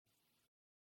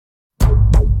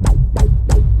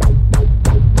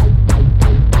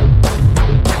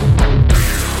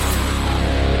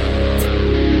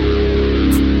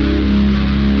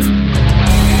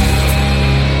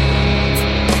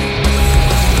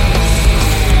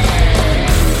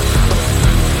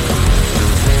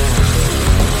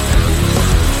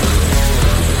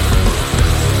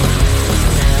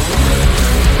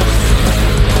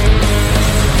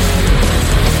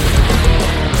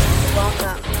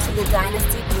The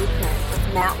Dynasty Blueprint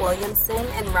with Matt Williamson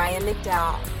and Ryan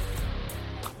McDowell.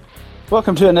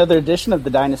 Welcome to another edition of the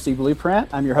Dynasty Blueprint.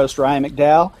 I'm your host, Ryan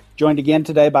McDowell, joined again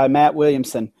today by Matt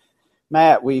Williamson.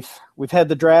 Matt, we've had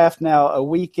the draft now a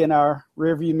week in our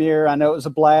rearview mirror. I know it was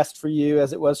a blast for you,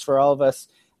 as it was for all of us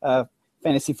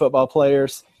fantasy football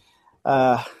players.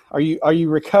 Are you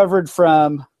recovered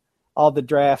from all the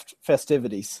draft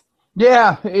festivities?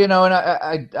 Yeah, and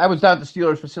I was down at the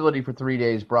Steelers facility for 3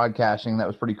 days broadcasting. That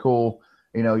was pretty cool.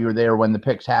 You were there when the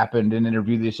picks happened and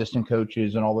interviewed the assistant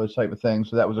coaches and all those type of things.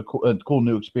 So that was a cool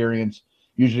new experience.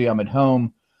 Usually I'm at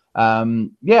home.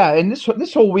 And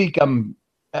this whole week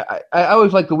I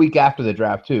always like the week after the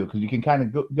draft too, because you can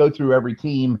kind of go through every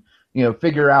team,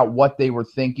 figure out what they were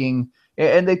thinking,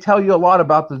 and they tell you a lot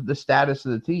about the status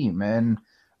of the team. And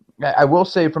I will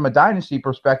say, from a dynasty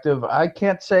perspective, I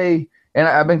can't say, and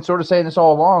I've been sort of saying this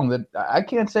all along, that I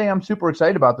can't say I'm super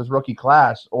excited about this rookie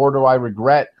class, or do I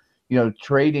regret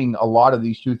trading a lot of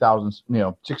these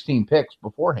 2016 picks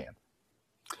beforehand.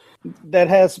 That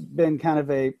has been kind of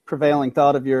a prevailing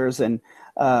thought of yours, and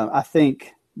I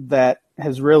think that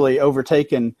has really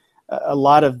overtaken a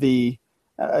lot of the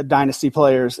dynasty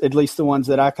players, at least the ones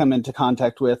that I come into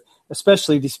contact with,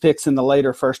 especially these picks in the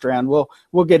later first round.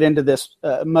 We'll get into this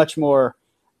much more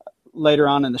later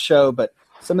on in the show, but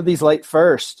some of these late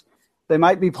first, they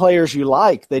might be players you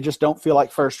like. They just don't feel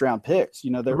like first round picks.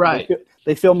 They're right.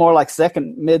 They feel more like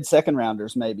mid second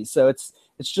rounders maybe. So it's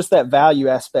just that value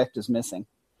aspect is missing.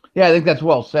 Yeah, I think that's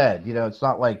well said. It's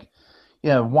not like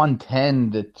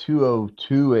 110 to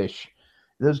 202 ish.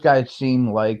 Those guys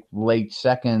seem like late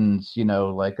seconds.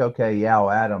 Like, okay, yeah, I'll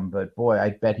add him, but boy,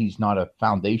 I bet he's not a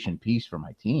foundation piece for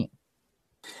my team.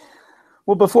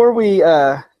 Well, before we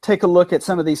take a look at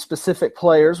some of these specific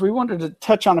players, we wanted to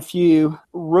touch on a few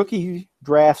rookie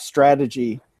draft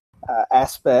strategy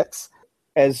aspects.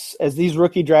 As these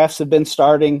rookie drafts have been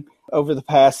starting over the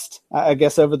past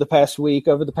week,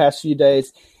 over the past few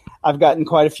days, I've gotten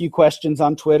quite a few questions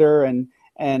on Twitter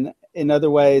and in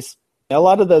other ways. A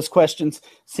lot of those questions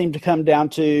seem to come down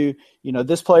to,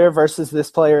 this player versus this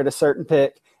player at a certain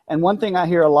pick. And one thing I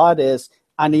hear a lot is,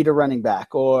 I need a running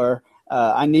back, or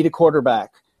I need a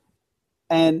quarterback.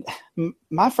 And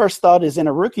my first thought is, in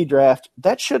a rookie draft,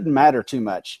 that shouldn't matter too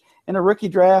much. In a rookie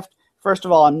draft, first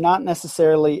of all, I'm not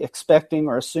necessarily expecting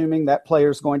or assuming that player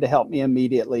is going to help me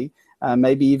immediately,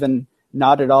 maybe even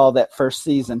not at all that first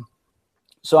season.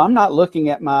 So I'm not looking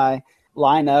at my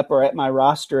lineup or at my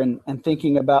roster and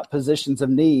thinking about positions of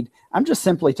need. I'm just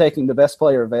simply taking the best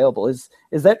player available. Is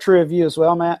that true of you as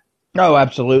well, Matt? Oh,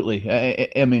 absolutely.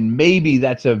 I mean, maybe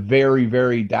that's a very,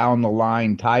 very down the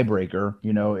line tiebreaker.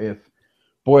 If,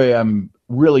 boy, I'm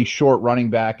really short running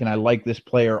back and I like this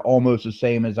player almost the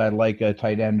same as I like a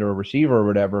tight end or a receiver or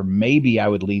whatever, maybe I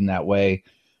would lean that way.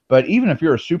 But even if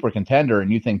you're a super contender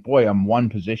and you think, boy, I'm one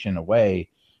position away,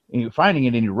 finding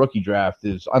it in your rookie draft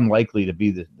is unlikely to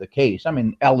be the case. I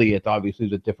mean, Elliott obviously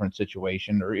is a different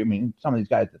situation, or some of these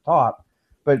guys at the top,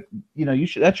 but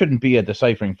that shouldn't be a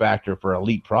deciphering factor for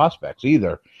elite prospects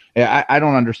either. I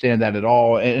don't understand that at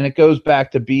all, and it goes back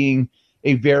to being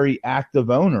a very active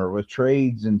owner with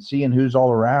trades and seeing who's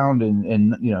all around,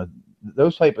 and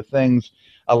those type of things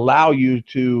allow you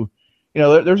to.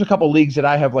 There's a couple leagues that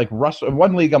I have, like Russell.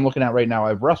 One league I'm looking at right now, I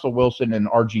have Russell Wilson and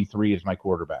RG3 as my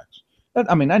quarterbacks.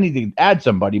 I need to add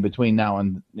somebody between now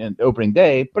and opening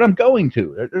day, but I'm going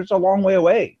to. There's a long way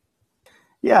away.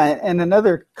 Yeah, and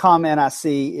another comment I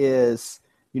see is,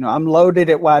 I'm loaded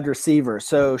at wide receiver,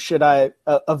 so should I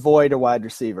avoid a wide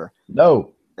receiver?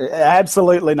 No.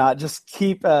 Absolutely not. Just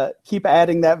keep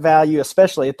adding that value,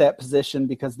 especially at that position,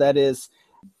 because that is,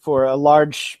 for a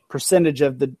large percentage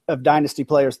of dynasty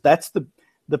players, that's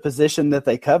the position that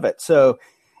they covet. So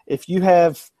if you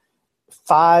have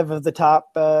 5 of the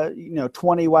top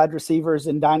 20 wide receivers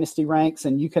in dynasty ranks,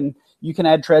 and you can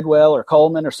add Treadwell or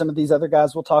Coleman or some of these other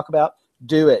guys we'll talk about,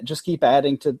 do it. Just keep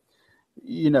adding to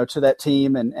that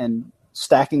team and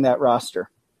stacking that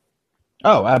roster.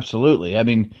 Oh, absolutely. I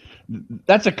mean,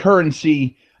 that's a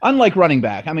currency unlike running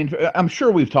back. I mean, I'm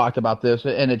sure we've talked about this,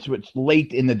 and it's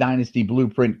late in the dynasty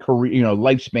blueprint career,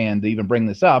 lifespan to even bring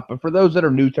this up. But for those that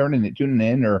are new tuning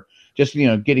in, or just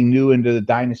getting new into the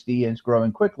dynasty and it's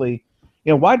growing quickly,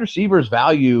 wide receivers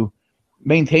value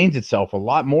maintains itself a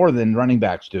lot more than running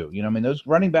backs do. Those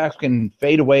running backs can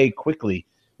fade away quickly.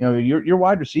 Your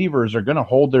wide receivers are going to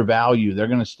hold their value. They're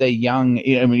going to stay young.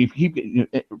 If you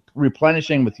keep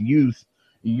replenishing with youth,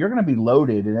 you're going to be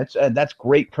loaded, and that's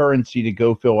great currency to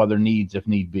go fill other needs if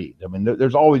need be.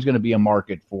 There's always going to be a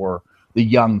market for the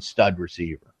young stud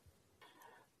receiver.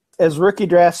 as rookie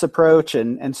drafts approach,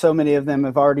 and so many of them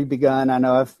have already begun. I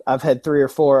know I've had 3 or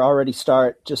 4 already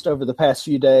start just over the past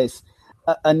few days.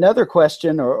 Another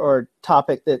question or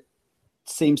topic that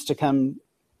seems to come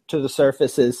to the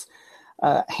surface is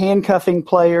handcuffing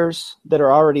players that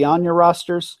are already on your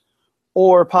rosters,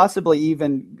 or possibly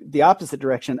even the opposite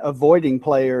direction, avoiding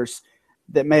players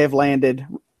that may have landed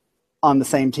on the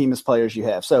same team as players you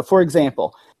have. So, for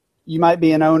example, you might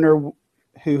be an owner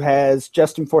who has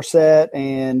Justin Forsett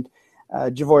and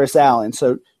Javorius Allen.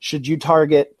 So should you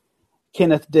target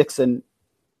Kenneth Dixon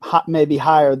maybe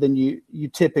higher than you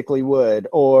typically would?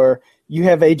 Or you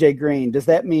have A.J. Green. Does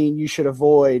that mean you should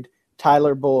avoid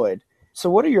Tyler Boyd? So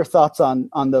what are your thoughts on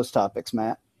those topics,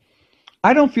 Matt?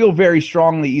 I don't feel very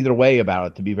strongly either way about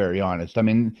it, to be very honest. I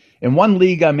mean, in one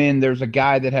league I'm in, there's a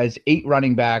guy that has 8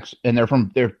 running backs, and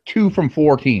they're 2 from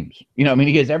 4 teams. You know, I mean,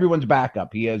 he has everyone's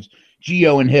backup. He has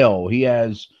Gio and Hill. He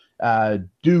has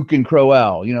Duke and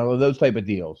Crowell. You know, those type of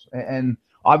deals. And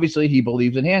obviously, he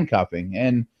believes in handcuffing,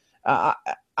 and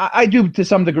I do to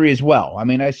some degree as well. I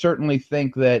mean, I certainly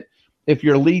think that if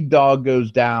your lead dog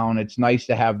goes down, it's nice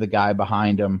to have the guy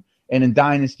behind him. And in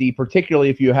Dynasty, particularly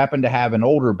if you happen to have an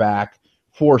older back,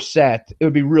 Forsett, it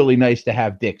would be really nice to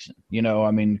have Dixon, you know,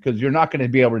 I mean, because you're not going to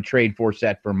be able to trade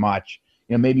Forsett for much.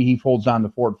 You know, maybe he holds on to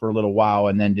Fort for a little while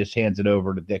and then just hands it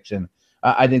over to Dixon.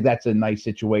 I think that's a nice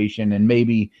situation, and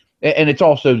it's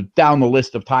also down the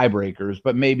list of tiebreakers,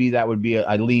 but maybe that would be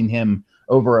I lean him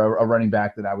over a running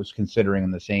back that I was considering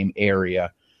in the same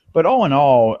area. But all in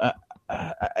all,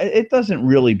 it doesn't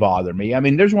really bother me. I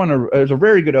mean, there's a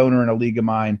very good owner in a league of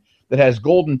mine that has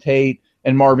Golden Tate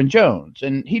and Marvin Jones.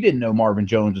 And he didn't know Marvin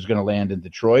Jones was going to land in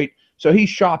Detroit. So he's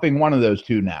shopping one of those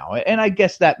two now. And I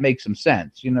guess that makes some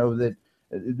sense, you know, that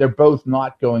they're both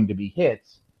not going to be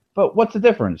hits. But what's the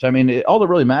difference? I mean, all that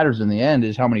really matters in the end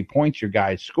is how many points your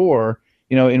guys score.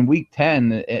 You know, in week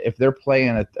 10, if they're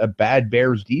playing a bad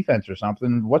Bears defense or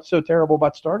something, what's so terrible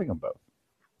about starting them both?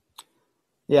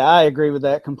 Yeah, I agree with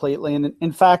that completely. And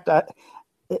in fact,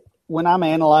 when I'm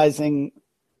analyzing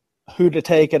who to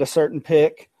take at a certain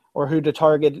pick, or who to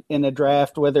target in a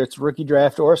draft, whether it's rookie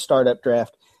draft or a startup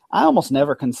draft, I almost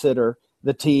never consider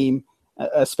the team,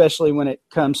 especially when it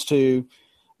comes to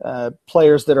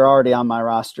players that are already on my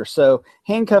roster. So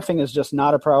handcuffing is just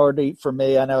not a priority for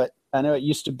me. I know it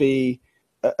used to be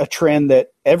a trend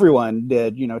that everyone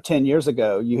did, 10 years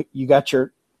ago. You got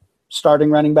your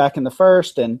starting running back in the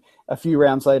first, and a few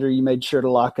rounds later you made sure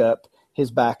to lock up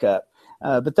his backup.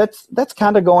 But that's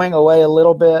kind of going away a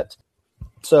little bit.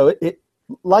 So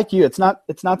like you, it's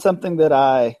not something that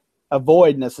I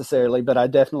avoid necessarily, but I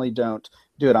definitely don't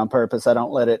do it on purpose. I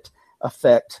don't let it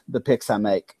affect the picks I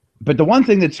make. But the one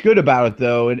thing that's good about it,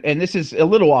 though, and this is a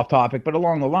little off topic, but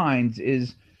along the lines,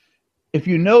 is if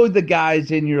you know the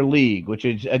guys in your league, which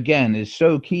is, again, is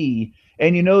so key,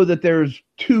 and you know that there's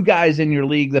 2 guys in your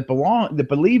league that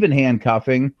believe in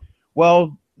handcuffing,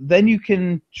 well, then you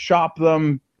can shop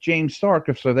them James Stark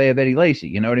if so they have Eddie Lacy.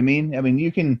 You know what I mean? I mean,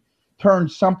 you can turn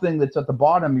something that's at the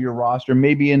bottom of your roster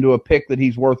maybe into a pick that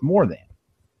he's worth more than,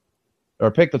 or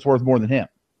a pick that's worth more than him.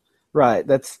 Right.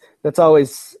 That's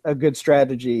always a good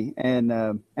strategy.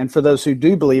 And for those who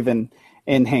do believe in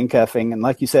handcuffing, and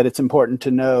like you said, it's important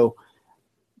to know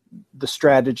the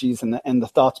strategies and the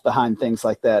thoughts behind things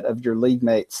like that of your league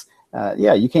mates.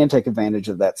 You can take advantage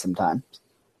of that sometimes.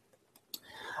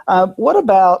 What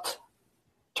about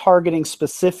targeting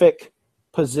specific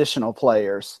positional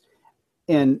players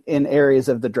in areas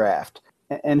of the draft?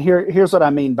 And here's what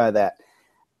I mean by that.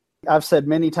 I've said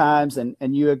many times, and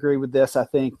you agree with this, I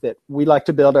think that we like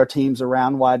to build our teams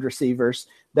around wide receivers.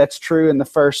 That's true in the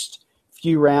first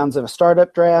few rounds of a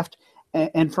startup draft.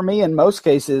 And for me, in most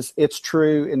cases, it's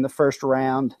true in the first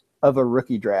round of a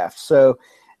rookie draft. So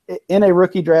in a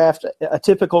rookie draft, a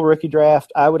typical rookie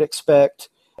draft, I would expect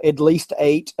at least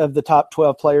 8 of the top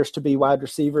 12 players to be wide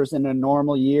receivers in a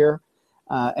normal year.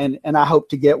 And I hope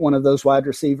to get one of those wide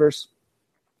receivers.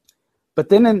 But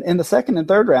then in the second and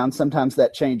third round, sometimes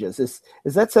that changes. Is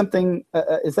that something?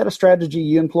 Is that a strategy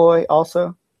you employ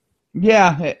also?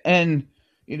 Yeah, and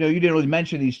you didn't really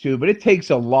mention these two, but it takes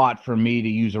a lot for me to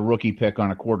use a rookie pick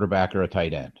on a quarterback or a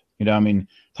tight end. I mean,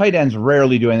 tight ends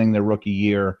rarely do anything their rookie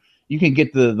year. You can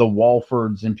get the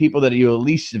Walfords and people that you at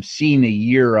least have seen a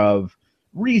year of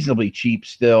reasonably cheap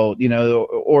still,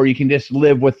 or you can just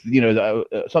live with,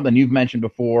 something you've mentioned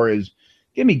before is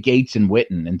give me Gates and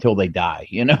Witten until they die,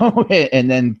 and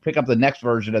then pick up the next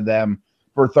version of them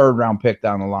for a 3rd round pick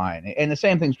down the line. And the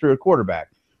same thing's true at quarterback.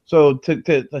 So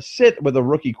to sit with a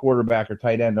rookie quarterback or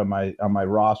tight end on my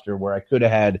roster where I could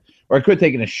have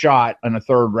taken a shot on a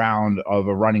 3rd round of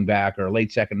a running back or a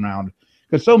late 2nd round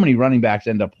because so many running backs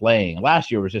end up playing.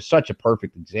 Last year was just such a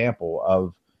perfect example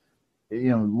of,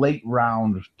 late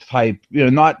round type,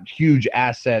 not huge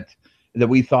asset that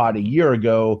we thought a year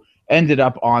ago ended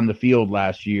up on the field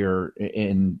last year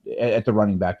at the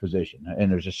running back position. And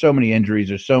there's just so many injuries.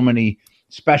 There's so many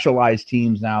specialized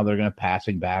teams now. They're going to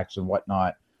passing backs and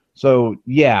whatnot. So,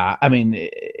 yeah, I mean,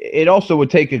 it also would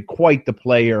take quite the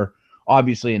player,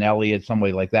 obviously an Elliott,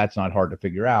 somebody like that's not hard to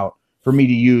figure out, for me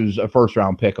to use a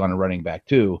first-round pick on a running back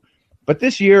too. But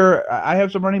this year, I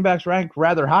have some running backs ranked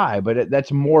rather high, but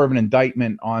that's more of an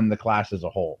indictment on the class as a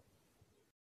whole.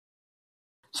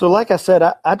 So like I said,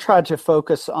 I tried to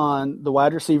focus on the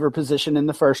wide receiver position in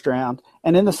the first round.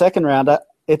 And in the second round,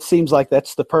 it seems like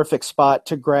that's the perfect spot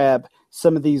to grab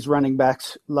some of these running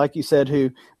backs, like you said,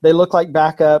 who they look like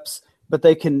backups, but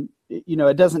they can,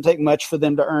 it doesn't take much for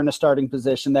them to earn a starting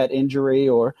position, that injury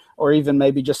or even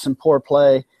maybe just some poor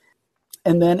play.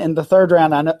 And then in the third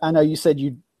round, I know you said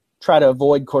you try to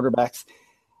avoid quarterbacks.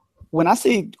 When I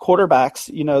see quarterbacks,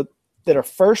 that are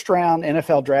first-round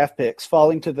NFL draft picks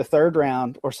falling to the third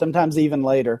round or sometimes even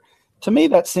later, to me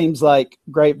that seems like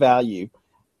great value,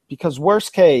 because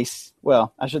worst case,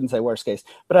 well, I shouldn't say worst case,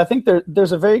 but I think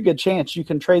there's a very good chance you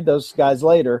can trade those guys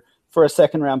later for a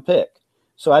second-round pick.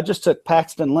 So I just took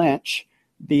Paxton Lynch,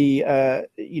 the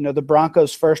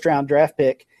Broncos' first-round draft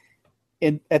pick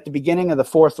at the beginning of the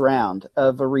fourth round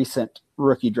of a recent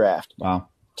rookie draft. Wow.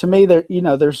 To me,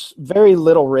 there's very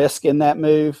little risk in that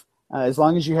move. As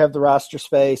long as you have the roster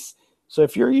space. So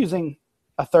if you're using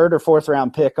a third or fourth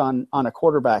round pick on a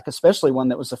quarterback, especially one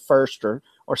that was a first or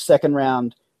second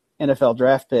round NFL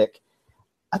draft pick,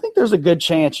 I think there's a good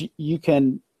chance you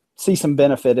can see some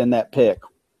benefit in that pick.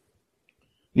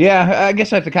 Yeah, I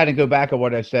guess I have to kind of go back on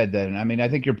what I said then. I mean, I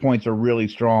think your points are really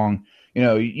strong.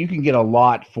 You can get a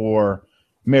lot for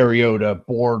Mariota,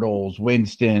 Bortles,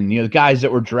 Winston, the guys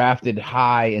that were drafted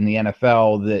high in the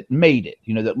NFL that made it,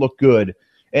 that look good.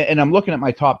 And I'm looking at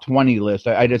my top 20 list.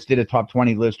 I just did a top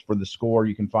 20 list for the Score.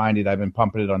 You can find it. I've been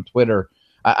pumping it on Twitter.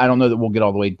 I don't know that we'll get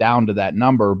all the way down to that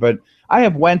number, but I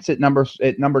have Wentz at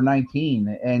number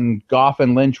 19, and Goff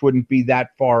and Lynch wouldn't be that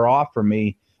far off for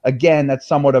me. Again, that's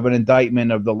somewhat of an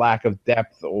indictment of the lack of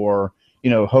depth or,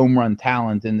 home run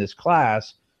talent in this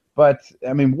class. But,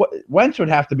 I mean, Wentz would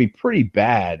have to be pretty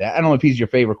bad. I don't know if he's your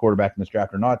favorite quarterback in this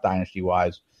draft or not,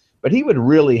 dynasty-wise, but he would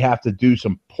really have to do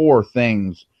some poor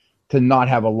things to not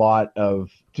have a lot to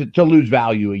lose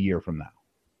value a year from now.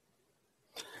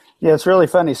 Yeah, it's really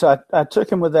funny. So I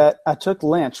took him with that. I took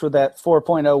Lynch with that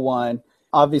 4.01.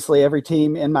 Obviously, every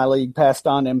team in my league passed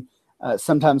on him,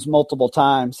 sometimes multiple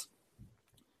times.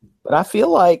 But I feel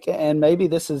like, and maybe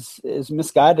this is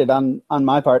misguided on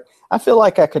my part, I feel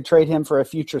like I could trade him for a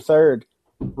future third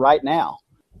right now.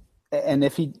 And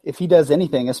if he does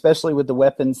anything, especially with the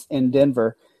weapons in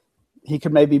Denver, he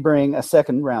could maybe bring a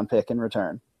second round pick in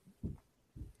return.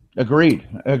 Agreed.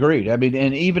 I mean,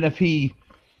 and even if he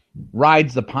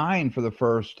rides the pine for the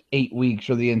first 8 weeks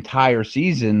or the entire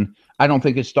season, I don't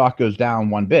think his stock goes down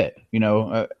one bit.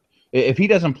 If he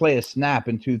doesn't play a snap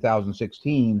in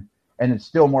 2016 and it's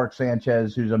still Mark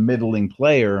Sanchez, who's a middling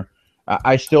player,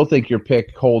 I still think your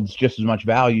pick holds just as much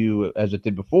value as it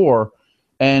did before.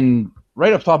 And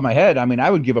right off the top of my head, I mean, I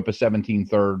would give up a 17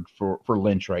 third for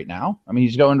Lynch right now. I mean,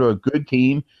 he's going to a good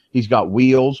team. He's got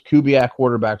wheels. Kubiak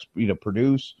quarterbacks,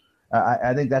 produce.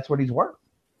 I think that's what he's worth.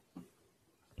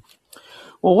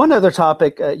 Well, one other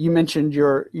topic, you mentioned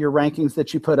your rankings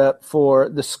that you put up for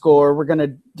the Score. We're going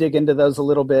to dig into those a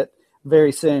little bit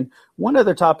very soon. One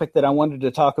other topic that I wanted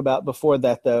to talk about before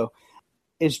that, though,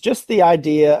 is just the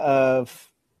idea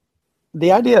of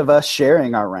us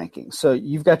sharing our rankings. So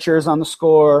you've got yours on the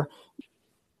Score.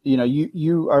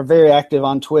 You are very active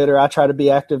on Twitter. I try to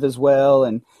be active as well,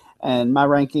 and my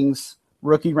rankings,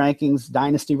 rookie rankings,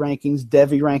 dynasty rankings,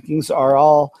 Devy rankings are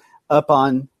all up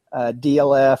on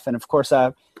DLF. And of course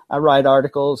I write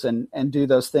articles and do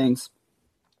those things.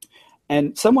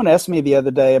 And someone asked me the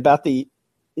other day about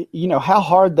how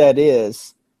hard that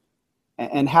is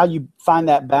and how you find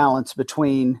that balance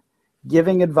between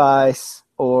giving advice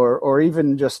or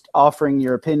even just offering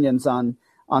your opinions on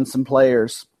some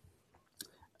players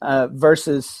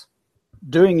versus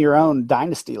doing your own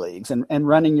dynasty leagues and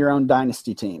running your own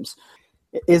dynasty teams.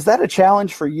 Is that a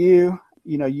challenge for you?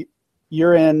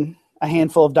 You're in a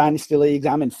handful of dynasty leagues.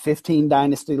 I'm in 15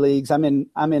 dynasty leagues. I'm in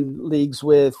leagues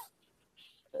with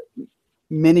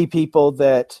many people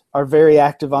that are very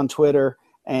active on Twitter,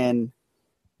 and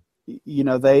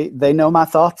they know my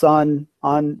thoughts on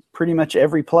pretty much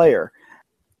every player.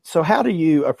 So how do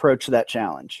you approach that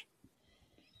challenge?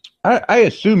 I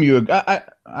assume I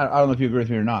don't know if you agree with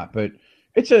me or not, but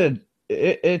it's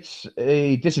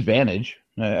a disadvantage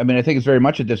I mean, I think it's very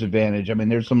much a disadvantage. I mean,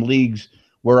 there's some leagues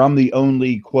where I'm the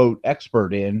only quote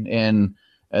expert in, and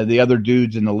the other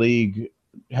dudes in the league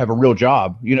have a real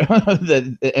job,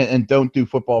 and don't do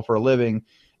football for a living,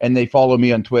 and they follow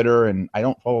me on Twitter, and I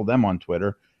don't follow them on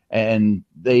Twitter, and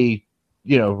they,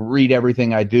 read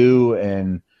everything I do,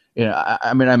 and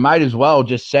I mean, I might as well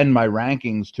just send my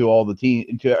rankings to all the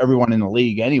team, to everyone in the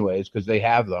league, anyways, because they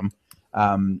have them.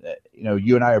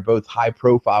 You and I are both high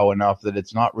profile enough that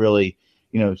it's not really,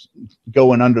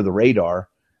 going under the radar.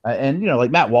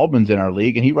 Like Matt Waldman's in our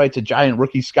league, and he writes a giant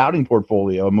rookie scouting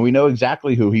portfolio. I mean, we know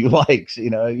exactly who he likes.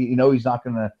 He's not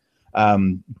going to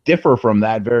differ from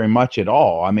that very much at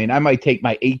all. I mean, I might take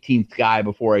my 18th guy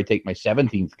before I take my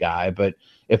 17th guy, but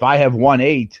if I have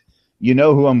 1-8, you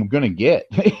know who I'm going to get.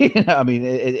 I mean,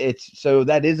 it's so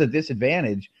that is a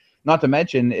disadvantage. Not to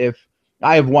mention, if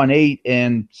I have 1-8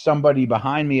 and somebody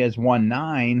behind me has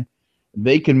 1-9,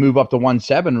 they can move up to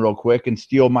 1-7 real quick and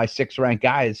steal my 6th ranked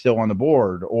guy is still on the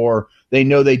board, or they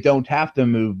know they don't have to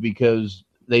move because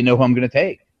they know who I'm going to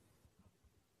take.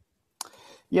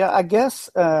 Yeah, I guess,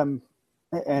 and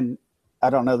I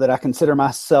don't know that I consider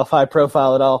myself high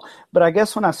profile at all, but I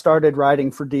guess when I started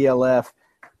writing for DLF,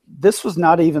 this was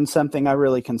not even something I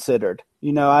really considered.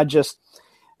 I just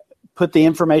put the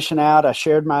information out. I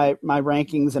shared my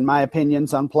rankings and my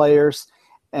opinions on players,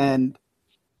 and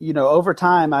over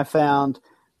time, I found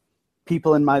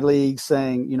people in my league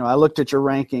saying, I looked at your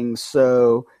rankings,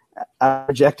 so I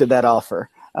rejected that offer.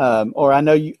 Or I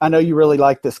know you really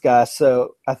like this guy,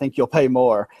 so I think you'll pay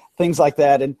more. Things like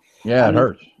that. And yeah, it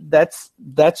hurts.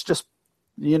 That's just,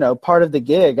 part of the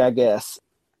gig, I guess.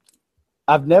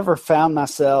 I've never found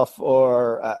myself,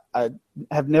 or I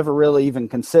have never really even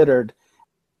considered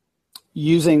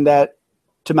using that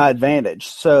to my advantage.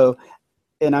 So,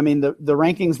 and I mean, the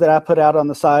rankings that I put out on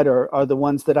the site are the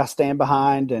ones that I stand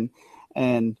behind,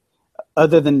 and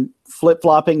other than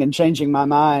flip-flopping and changing my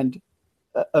mind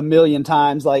a million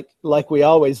times like we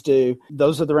always do,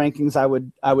 those are the rankings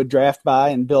I would draft by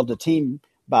and build a team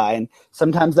by. And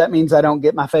sometimes that means I don't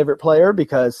get my favorite player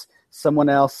because someone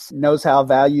else knows how I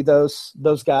value those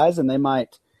guys, and they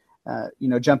might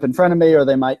jump in front of me, or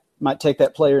they might take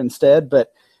that player instead.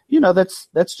 But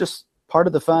that's just part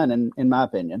of the fun, in my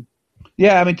opinion.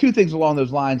 Yeah, I mean, two things along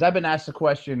those lines. I've been asked the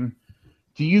question,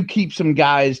 do you keep some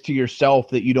guys to yourself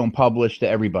that you don't publish to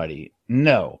everybody?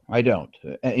 No, I don't.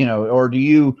 Or do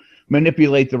you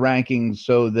manipulate the rankings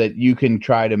so that you can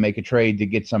try to make a trade to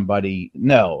get somebody?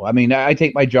 No. I mean, I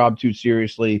take my job too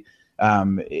seriously.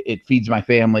 It feeds my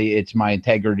family. It's my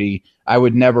integrity. I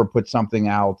would never put something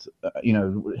out,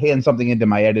 hand something into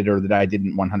my editor that I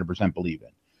didn't 100% believe in.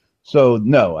 So,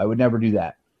 no, I would never do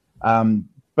that.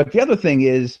 But the other thing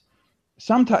is,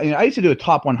 sometimes I used to do a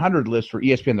top 100 list for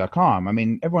ESPN.com. I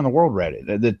mean, everyone in the world read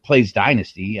it that plays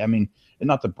Dynasty. I mean,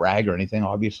 not to brag or anything,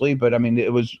 obviously, but I mean,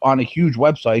 it was on a huge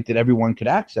website that everyone could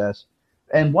access.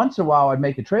 And once in a while, I'd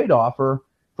make a trade offer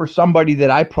for somebody that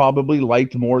I probably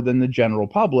liked more than the general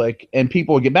public, and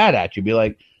people would get mad at you, be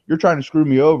like, "You're trying to screw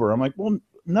me over." I'm like, well,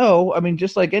 no. I mean,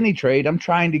 just like any trade, I'm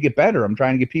trying to get better. I'm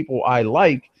trying to get people I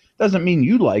like. Doesn't mean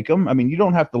you like them. I mean, you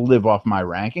don't have to live off my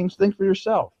rankings. Think for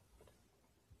yourself.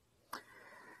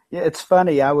 Yeah, it's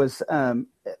funny. I was, and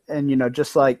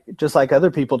just like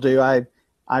other people do,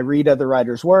 I read other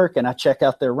writers' work and I check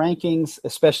out their rankings,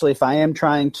 especially if I am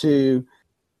trying to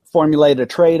formulate a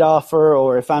trade offer,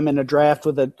 or if I'm in a draft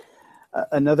with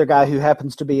another guy who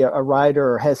happens to be a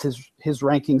writer or has his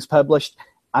rankings published.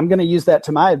 I'm going to use that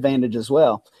to my advantage as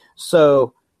well.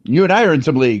 So you and I are in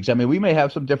some leagues. I mean, we may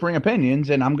have some differing opinions,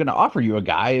 and I'm going to offer you a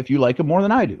guy if you like him more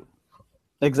than I do.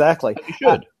 Exactly. You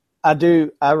should. I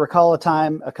do. I recall a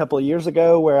time a couple of years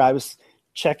ago where I was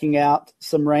checking out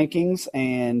some rankings,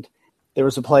 and there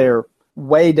was a player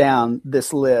way down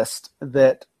this list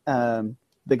that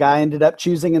the guy ended up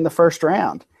choosing in the first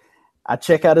round. I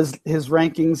check out his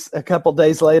rankings a couple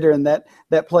days later, and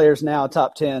that player is now a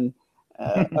top 10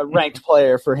 a ranked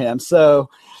player for him. So,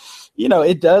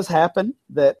 it does happen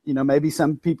that, maybe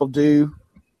some people do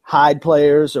hide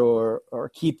players or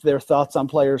keep their thoughts on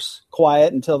players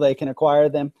quiet until they can acquire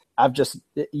them. I've just,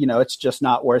 it's just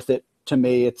not worth it to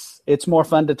me. It's more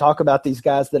fun to talk about these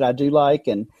guys that I do like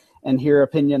and hear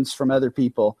opinions from other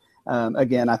people.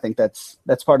 Again, I think that's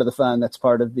part of the fun. That's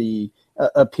part of the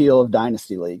appeal of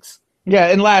dynasty leagues. Yeah,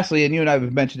 and lastly, and you and I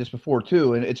have mentioned this before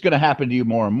too, and it's going to happen to you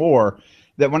more and more,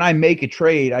 that when I make a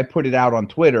trade, I put it out on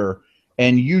Twitter,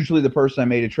 and usually the person I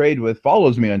made a trade with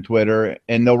follows me on Twitter,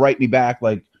 and they'll write me back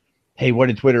like, hey, what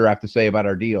did Twitter have to say about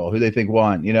our deal? Who they think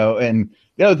won? And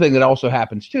the other thing that also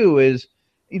happens too is,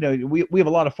 we have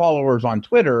a lot of followers on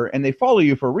Twitter, and they follow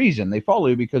you for a reason. They follow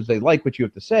you because they like what you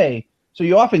have to say. So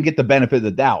you often get the benefit of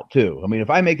the doubt too. I mean, if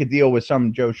I make a deal with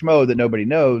some Joe Schmo that nobody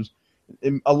knows,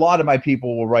 a lot of my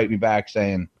people will write me back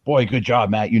saying, boy, good job,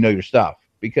 Matt. You know your stuff,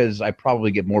 because I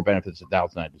probably get more benefits of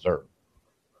doubt than I deserve.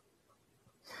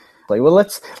 Well,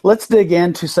 let's dig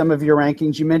into some of your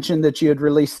rankings. You mentioned that you had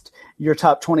released your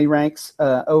top 20 ranks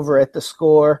over at The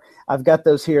Score. I've got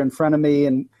those here in front of me,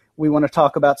 and we want to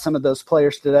talk about some of those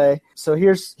players today. So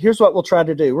here's what we'll try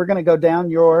to do. We're going to go down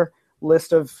your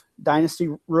list of Dynasty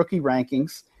rookie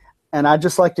rankings, and I'd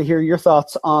just like to hear your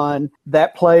thoughts on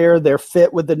that player, their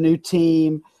fit with the new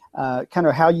team, kind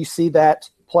of how you see that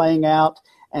playing out,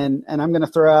 and I'm going to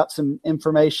throw out some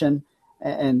information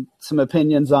and some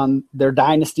opinions on their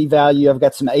dynasty value. I've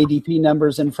got some ADP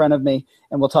numbers in front of me,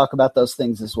 and we'll talk about those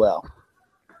things as well.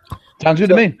 Sounds good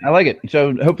to me. I like it.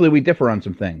 So hopefully we differ on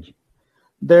some things.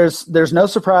 There's no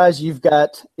surprise. You've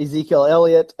got Ezekiel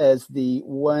Elliott as the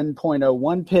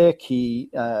 1.01 pick.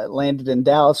 He landed in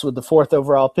Dallas with the 4th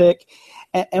overall pick.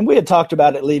 And we had talked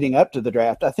about it leading up to the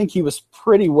draft. I think he was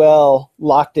pretty well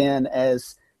locked in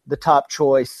as the top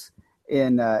choice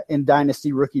in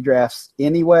dynasty rookie drafts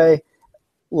anyway.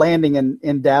 Landing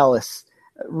in Dallas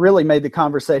really made the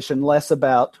conversation less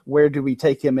about where do we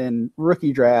take him in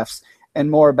rookie drafts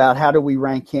and more about how do we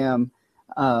rank him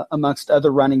amongst other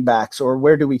running backs, or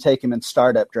where do we take him in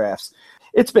startup drafts.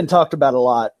 It's been talked about a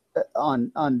lot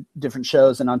on different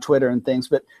shows and on Twitter and things,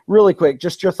 but really quick,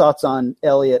 just your thoughts on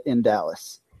Elliott in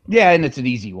Dallas. Yeah, and it's an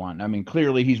easy one. I mean,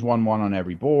 clearly he's 1-1 on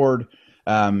every board,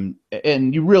 and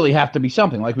you really have to be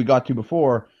something like we got to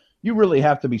before. You really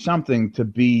have to be something to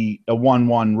be a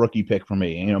 1-1 rookie pick for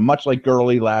me. You know, much like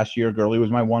Gurley last year. Gurley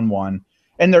was my 1-1,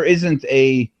 and there isn't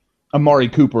a Amari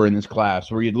Cooper in this class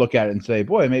where you'd look at it and say,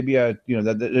 boy, maybe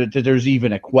there's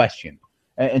even a question.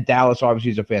 And Dallas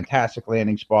obviously is a fantastic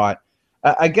landing spot.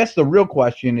 I guess the real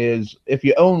question is, if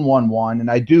you own 1-1, and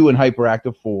I do in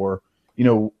Hyperactive 4, you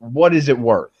know, what is it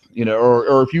worth? You know,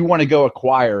 or if you want to go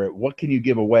acquire it, what can you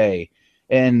give away?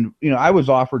 And, you know, I was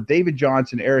offered David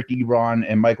Johnson, Eric Ebron,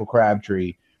 and Michael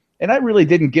Crabtree, and I really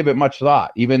didn't give it much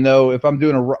thought, even though if I'm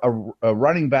doing a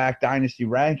running back dynasty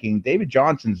ranking, David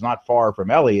Johnson's not far from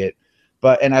Elliott,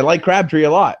 and I like Crabtree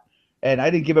a lot, and I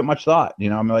didn't give it much thought. You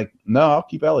know, I'm like, no, I'll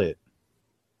keep Elliott.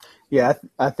 Yeah,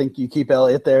 I think you keep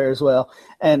Elliott there as well.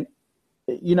 And,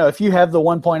 you know, if you have the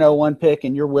 1.01 pick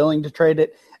and you're willing to trade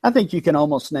it, I think you can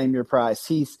almost name your price.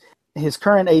 His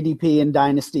current ADP in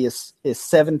Dynasty is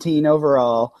 17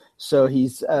 overall, so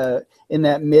he's in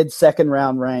that mid-second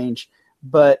round range.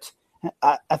 But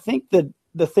I think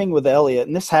the thing with Elliott,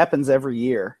 and this happens every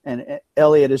year, and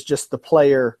Elliott is just the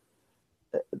player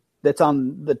that's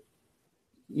on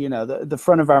the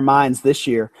front of our minds this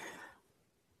year.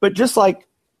 But just like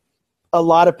a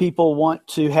lot of people want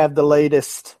to have the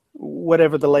latest,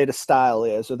 whatever the latest style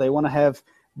is, or they want to have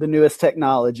the newest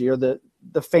technology or the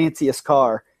fanciest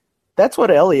car, that's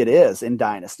what Elliott is in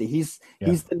Dynasty. He's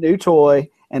the new toy,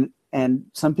 and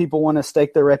some people want to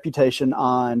stake their reputation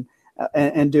on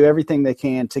and do everything they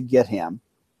can to get him.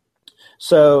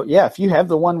 So, yeah, if you have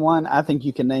the 1-1, I think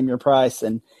you can name your price,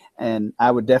 and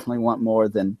I would definitely want more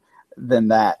than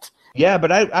that. Yeah,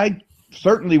 but I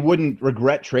certainly wouldn't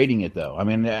regret trading it, though. I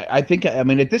mean, I think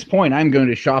at this point, I'm going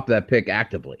to shop that pick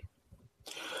actively.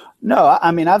 No,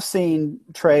 I mean, I've seen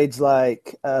trades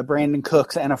like Brandon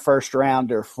Cooks and a first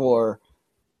rounder for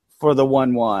the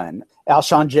 1-1,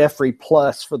 Alshon Jeffrey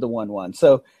plus for the 1-1.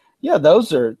 So, yeah,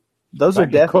 those are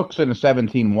definitely Cooks in a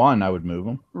 17-1. I would move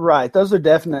them. Right, those are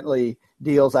definitely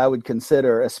deals I would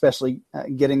consider, especially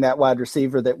getting that wide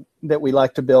receiver that we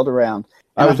like to build around.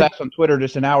 And I was asked on Twitter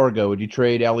just an hour ago, would you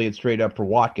trade Elliott straight up for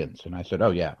Watkins? And I said, oh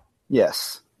yeah.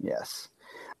 Yes.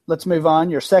 Let's move on.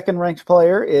 Your second ranked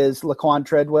player is Laquan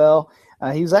Treadwell.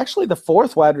 He was actually the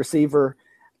 4th wide receiver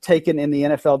taken in the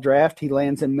NFL draft. He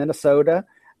lands in Minnesota,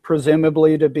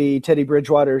 presumably to be Teddy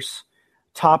Bridgewater's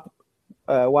top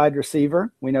wide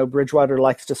receiver. We know Bridgewater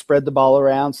likes to spread the ball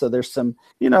around, so there's some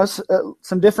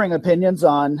differing opinions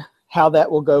on how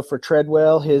that will go for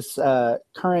Treadwell. His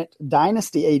current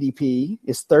dynasty ADP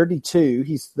is 32.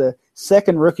 He's the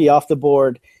 2nd rookie off the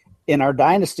board in our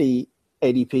dynasty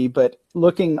ADP, but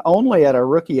looking only at our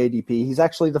rookie ADP, he's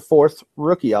actually the 4th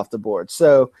rookie off the board.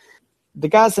 So the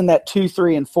guys in that 2,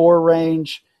 3, and 4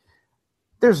 range,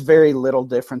 there's very little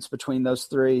difference between those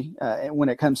three when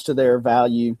it comes to their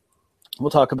value. We'll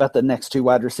talk about the next 2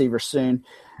 wide receivers soon.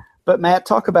 But, Matt,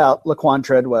 talk about Laquan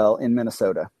Treadwell in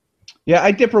Minnesota. Yeah,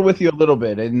 I differ with you a little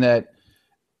bit in that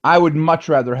I would much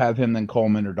rather have him than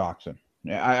Coleman or Doxson.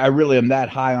 I really am that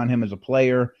high on him as a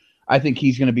player. I think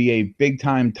he's going to be a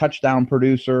big-time touchdown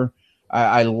producer.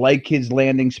 I like his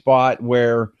landing spot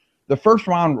where the first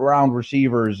round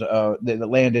receivers that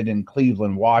landed in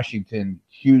Cleveland, Washington,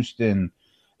 Houston,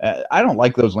 I don't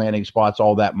like those landing spots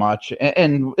all that much.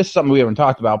 And it's something we haven't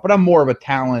talked about, but I'm more of a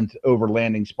talent over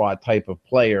landing spot type of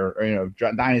player, or,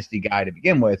 dynasty guy to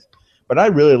begin with. But I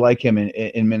really like him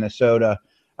in Minnesota.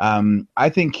 I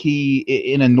think he,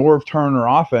 in a Norv Turner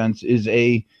offense, is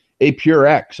a pure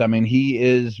X. I mean, he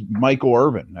is Michael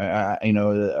Irvin,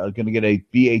 going to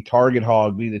be a target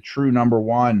hog, be the true number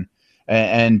one.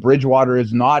 And Bridgewater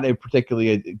is not a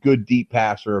particularly a good deep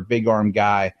passer, a big arm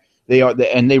guy. They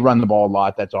run the ball a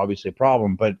lot. That's obviously a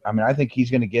problem. But, I mean, I think he's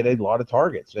going to get a lot of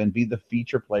targets and be the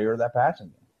feature player of that passing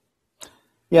game.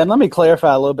 Yeah, and let me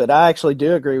clarify a little bit. I actually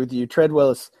do agree with you. Treadwell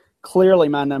is clearly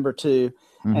my number two.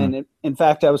 Mm-hmm. And, in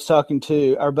fact, I was talking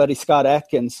to our buddy Scott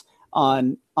Atkins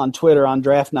on Twitter on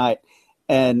draft night,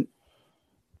 and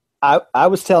I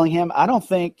was telling him I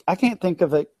can't think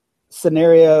of a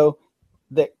scenario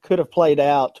that could have played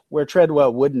out where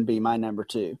Treadwell wouldn't be my number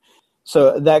two.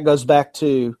 So that goes back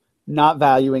to not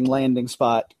valuing landing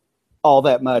spot all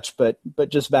that much, but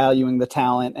just valuing the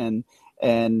talent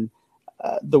and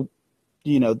the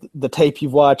tape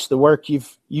you've watched, the work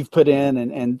you've put in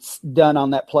and done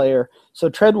on that player. So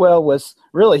Treadwell was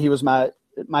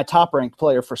my top ranked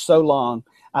player for so long.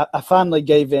 I finally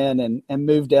gave in and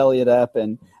moved Elliott up,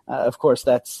 and of course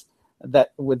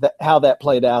how that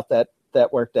played out,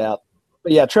 that worked out.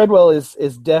 But yeah, Treadwell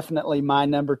is definitely my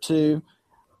number two.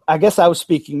 I guess I was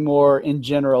speaking more in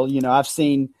general. I've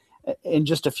seen in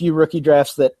just a few rookie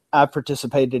drafts that I've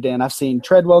participated in, I've seen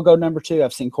Treadwell go number two.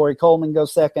 I've seen Corey Coleman go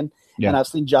second, and I've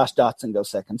seen Josh Dotson go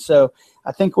second. So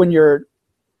I think when you're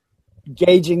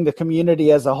gauging the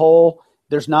community as a whole,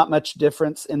 there's not much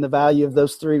difference in the value of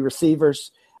those three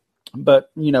receivers.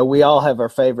 But, we all have our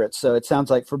favorites. So it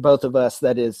sounds like for both of us,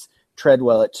 that is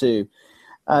Treadwell at two.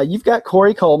 You've got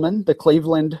Corey Coleman, the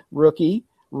Cleveland rookie,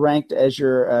 ranked as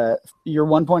your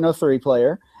 1.03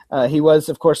 player. He was,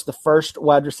 of course, the first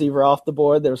wide receiver off the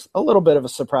board. There's a little bit of a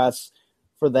surprise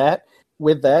for that.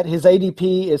 With that, his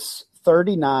ADP is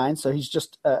 39, so he's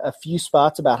just a few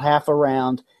spots, about half a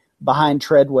round behind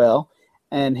Treadwell.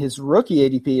 And his rookie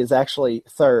ADP is actually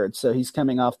third, so he's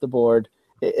coming off the board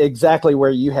exactly where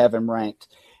you have him ranked.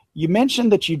 You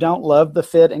mentioned that you don't love the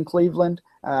fit in Cleveland.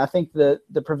 I think the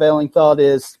prevailing thought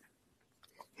is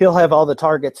he'll have all the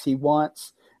targets he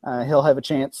wants. He'll have a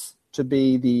chance to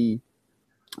be the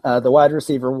wide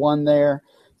receiver one there.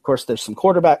 Of course, there's some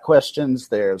quarterback questions.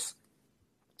 There's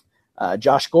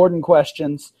Josh Gordon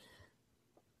questions.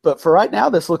 But for right now,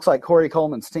 this looks like Corey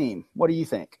Coleman's team. What do you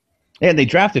think? And they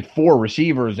drafted 4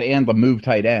 receivers and the move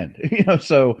tight end.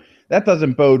 So that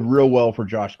doesn't bode real well for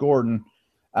Josh Gordon.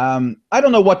 I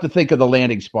don't know what to think of the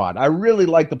landing spot. I really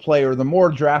like the player. The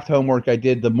more draft homework I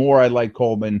did, the more I like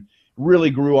Coleman. Really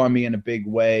grew on me in a big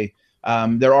way.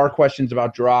 There are questions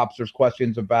about drops. There's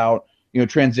questions about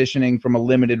transitioning from a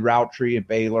limited route tree at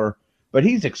Baylor. But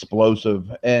he's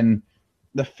explosive. And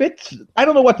the fits, I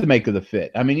don't know what to make of the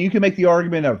fit. I mean, you can make the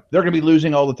argument of they're going to be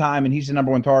losing all the time and he's the number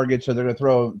one target, so they're going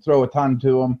to throw a ton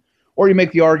to him. Or you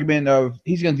make the argument of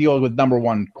he's going to deal with number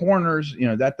one corners.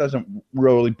 That doesn't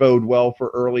really bode well for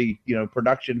early,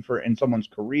 production in someone's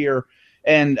career.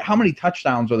 And how many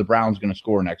touchdowns are the Browns going to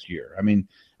score next year? I mean,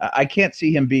 I can't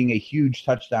see him being a huge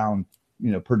touchdown,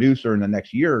 producer in the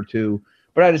next year or two,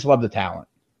 but I just love the talent.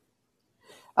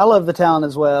 I love the talent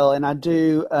as well. And I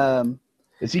do.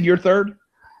 Is he your third?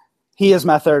 He is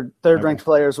my third ranked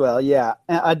player as well. Yeah,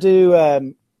 I do.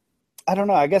 I don't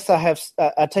know. I guess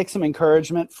I take some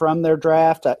encouragement from their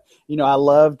draft. I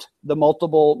loved the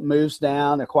multiple moves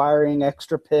down, acquiring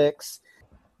extra picks.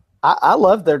 I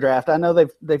love their draft. I know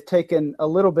they've taken a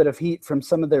little bit of heat from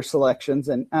some of their selections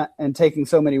and taking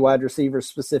so many wide receivers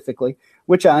specifically,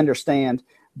 which I understand.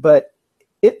 But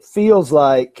it feels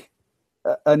like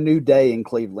a new day in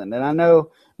Cleveland, and I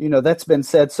know that's been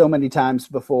said so many times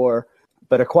before.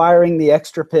 But acquiring the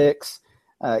extra picks,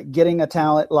 getting a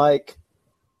talent like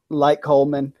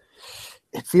Coleman,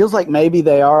 it feels like maybe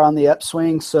they are on the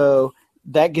upswing. So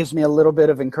that gives me a little bit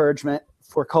of encouragement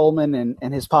for Coleman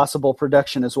and his possible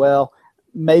production as well.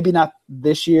 Maybe not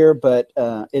this year, but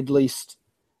at least,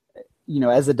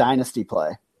 as a dynasty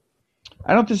play.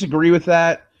 I don't disagree with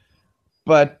that,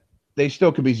 but they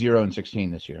still could be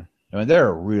 0-16 this year. I mean, they're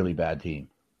a really bad team.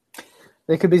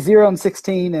 They could be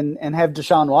 0-16 and have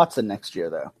Deshaun Watson next year,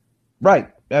 though. Right.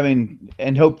 I mean,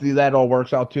 and hopefully that all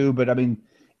works out too. But I mean,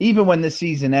 even when this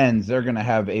season ends, they're going to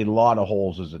have a lot of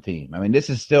holes as a team. I mean, this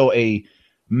is still a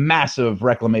massive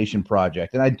reclamation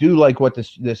project, and I do like what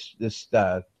this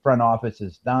front office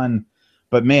has done.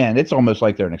 But man, it's almost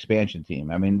like they're an expansion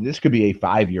team. I mean, this could be a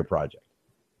 5-year project.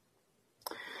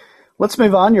 Let's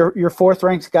move on. Your fourth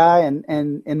ranked guy, and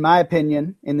in my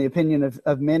opinion, in the opinion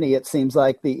of many, it seems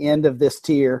like the end of this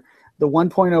tier. The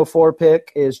 1.04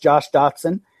 pick is Josh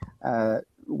Dotson.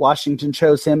 Washington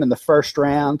chose him in the first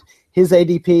round. His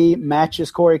ADP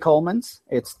matches Corey Coleman's.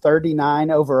 It's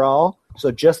 39 overall, so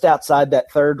just outside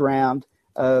that third round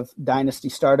of Dynasty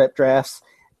startup drafts.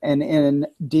 And in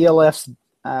DLF's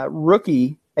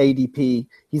rookie ADP,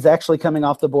 he's actually coming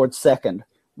off the board second,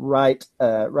 right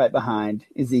behind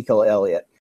Ezekiel Elliott.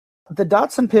 The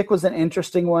Dotson pick was an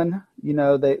interesting one. You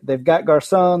know, they've got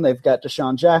Garcon, they've got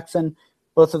Deshaun Jackson.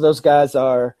 Both of those guys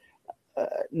are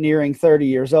nearing 30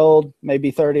 years old,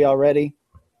 maybe 30 already,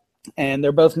 and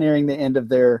they're both nearing the end of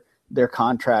their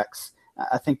contracts.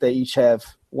 I think they each have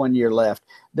 1 year left.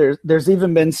 There's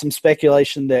even been some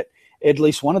speculation that at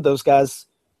least one of those guys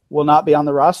will not be on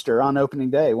the roster on opening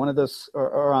day. One of those,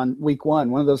 or on week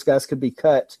one, one of those guys could be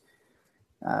cut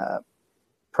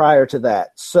prior to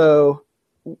that. So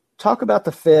talk about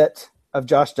the fit of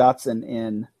Josh Dotson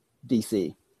in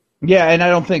DC. Yeah, and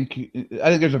I think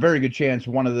there's a very good chance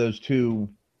one of those two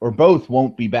or both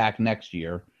won't be back next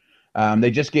year.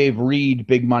 They just gave Reed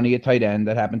big money at tight end.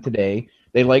 That happened today.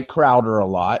 They like Crowder a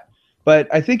lot. But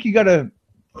I think you got to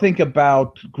think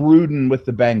about Gruden with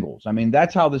the Bengals. I mean,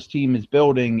 that's how this team is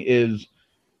building is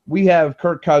we have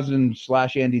Kirk Cousins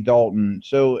 / Andy Dalton.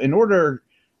 So in order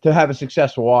to have a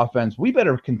successful offense, we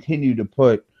better continue to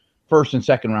put first and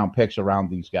second round picks around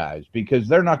these guys because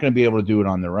they're not going to be able to do it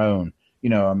on their own. You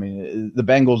know, I mean, the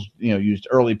Bengals, used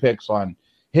early picks on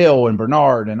Hill and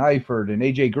Bernard and Eifert and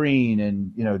A.J. Green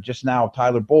and, just now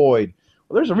Tyler Boyd.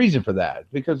 Well, there's a reason for that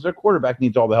because their quarterback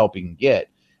needs all the help he can get.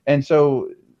 And so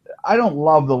I don't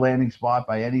love the landing spot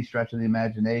by any stretch of the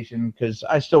imagination because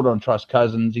I still don't trust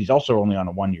Cousins. He's also only on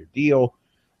a 1 year deal.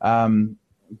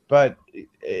 But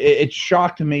it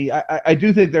shocked me. I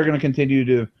do think they're going to continue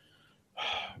to –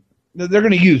 they're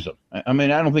going to use him. I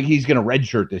mean, I don't think he's going to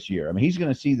redshirt this year. I mean, he's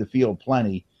going to see the field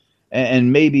plenty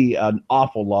and maybe an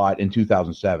awful lot in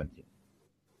 2017.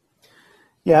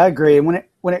 Yeah, I agree. And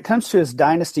when it comes to his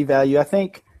dynasty value, I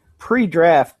think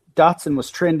pre-draft, Dotson was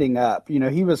trending up.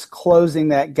 He was closing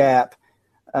that gap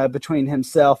between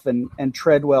himself and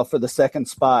Treadwell for the second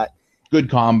spot. Good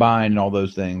combine and all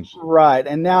those things. Right.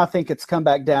 And now I think it's come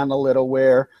back down a little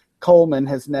where Coleman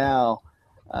has now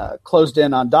closed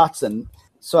in on Dotson.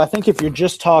 So I think if you're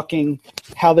just talking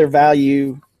how their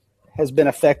value has been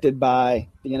affected by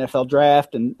the NFL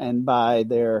draft and by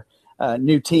their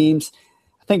new teams,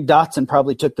 I think Dotson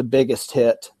probably took the biggest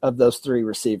hit of those three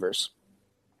receivers.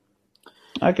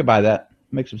 I could buy that.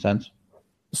 Makes some sense.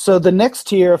 So the next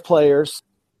tier of players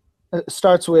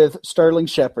starts with Sterling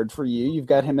Shepard for you. You've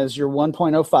got him as your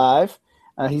 1.05.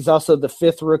 He's also the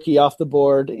fifth rookie off the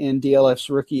board in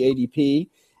DLF's rookie ADP,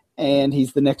 and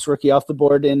he's the next rookie off the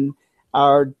board in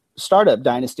our startup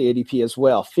dynasty ADP as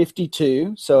well,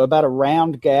 52. So about a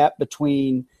round gap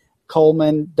between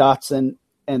Coleman, Dotson,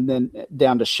 and then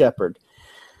down to Shepard.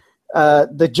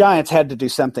 The Giants had to do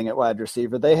something at wide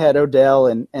receiver. They had Odell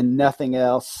and nothing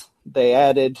else. They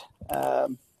added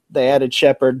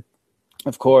Shepard,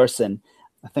 of course, and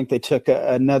I think they took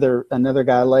another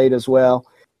guy late as well.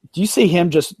 Do you see him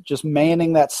just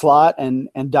manning that slot and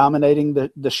dominating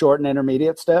the short and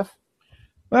intermediate stuff?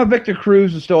 Well, Victor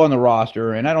Cruz is still on the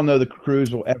roster, and I don't know that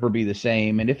Cruz will ever be the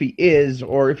same. And if he is,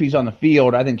 or if he's on the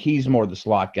field, I think he's more the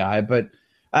slot guy. But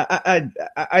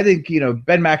I think,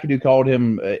 Ben McAdoo called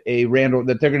him a Randall,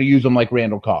 that they're going to use him like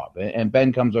Randall Cobb. And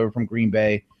Ben comes over from Green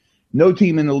Bay. No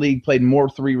team in the league played more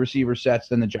three receiver sets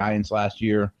than the Giants last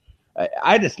year.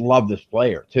 I just love this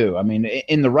player, too. I mean,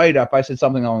 in the write-up, I said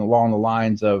something along the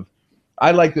lines of, I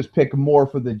like this pick more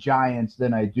for the Giants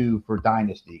than I do for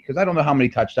Dynasty because I don't know how many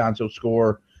touchdowns he'll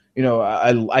score.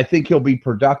 I think he'll be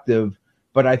productive,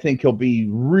 but I think he'll be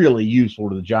really useful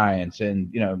to the Giants.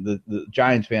 And, the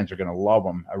Giants fans are going to love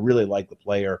him. I really like the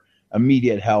player,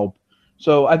 immediate help.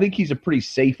 So I think he's a pretty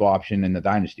safe option in the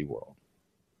Dynasty world.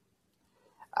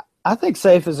 I think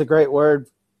safe is a great word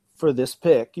for this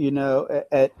pick,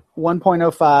 at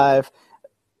 1.05.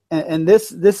 And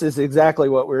this is exactly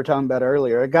what we were talking about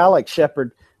earlier. A guy like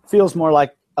Shepard feels more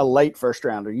like a late first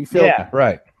rounder. You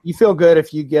feel good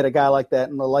if you get a guy like that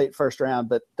in the late first round,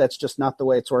 but that's just not the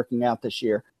way it's working out this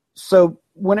year. So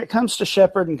when it comes to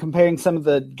Shepard and comparing some of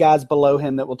the guys below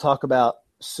him that we'll talk about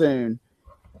soon,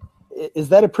 is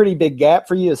that a pretty big gap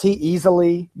for you? Is he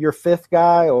easily your fifth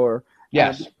guy or?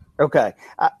 Yes. Okay.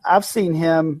 I've seen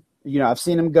him, I've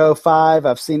seen him go 5.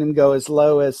 I've seen him go as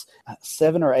low as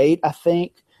 7 or 8, I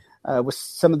think. With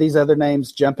some of these other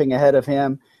names jumping ahead of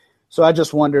him. So I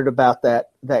just wondered about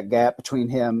that gap between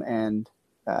him and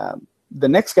the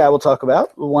next guy we'll talk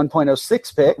about, the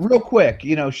 1.06 pick. Real quick,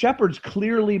 Shepard's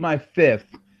clearly my fifth.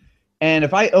 And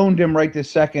if I owned him right this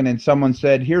second and someone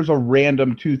said, here's a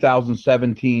random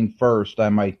 2017 first, I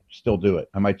might still do it.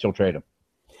 I might still trade him.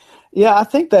 Yeah, I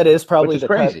think that is probably the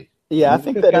crazy. Yeah, I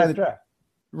think that is the draft.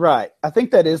 Right. I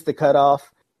think that is the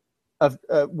cutoff of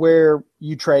where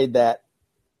you trade that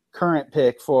current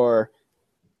pick for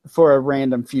a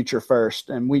random future first.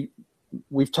 And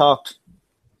we've talked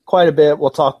quite a bit. We'll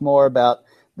talk more about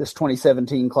this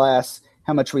 2017 class,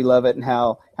 how much we love it and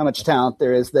how much talent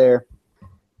there is there.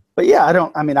 But yeah, I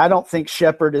don't think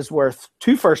Shepard is worth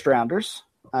 2 first rounders.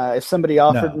 If somebody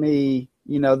offered me,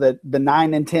 the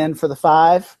 9 and 10 for the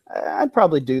 5, I'd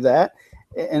probably do that.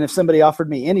 And if somebody offered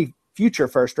me any future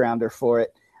first rounder for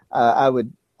it, I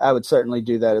would certainly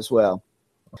do that as well.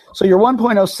 So your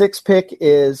 1.06 pick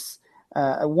is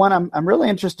one I'm really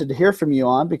interested to hear from you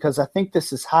on, because I think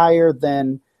this is higher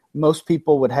than most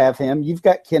people would have him. You've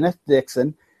got Kenneth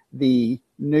Dixon, the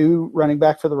new running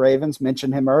back for the Ravens.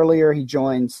 Mentioned him earlier. He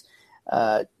joins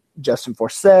Justin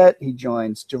Forsett. He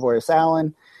joins Javorius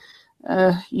Allen.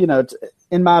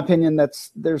 In my opinion,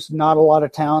 there's not a lot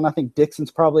of talent. I think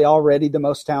Dixon's probably already the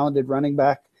most talented running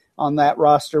back on that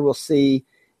roster. We'll see,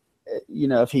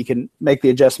 if he can make the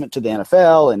adjustment to the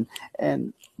NFL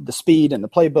and the speed and the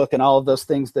playbook and all of those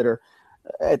things that are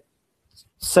at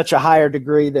such a higher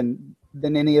degree than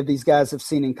any of these guys have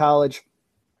seen in college.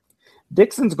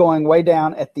 Dixon's going way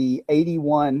down at the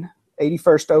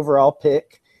 81st overall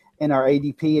pick in our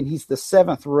ADP, and he's the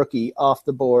 7th rookie off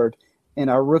the board in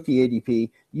our rookie ADP.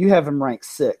 You have him ranked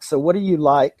 6th. So what do you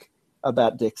like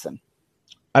about Dixon?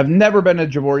 I've never been a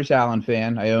Javorius Allen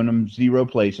fan. I own him 0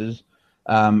 places.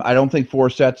 I don't think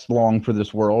Forsett's long for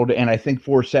this world, and I think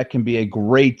Forsett can be a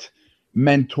great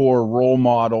mentor, role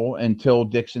model until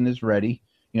Dixon is ready.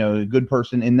 A good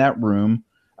person in that room.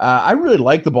 I really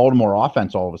like the Baltimore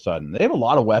offense all of a sudden. They have a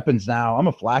lot of weapons now. I'm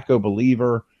a Flacco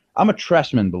believer. I'm a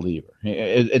Trestman believer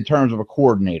in terms of a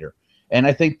coordinator. And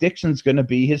I think Dixon's going to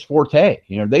be his forte.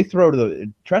 They throw to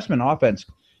the Trestman offense.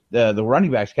 The running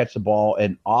backs catch the ball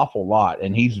an awful lot,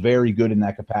 and he's very good in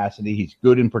that capacity. He's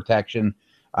good in protection.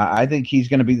 I think he's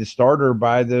going to be the starter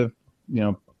by the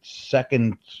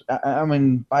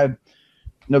by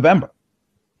November.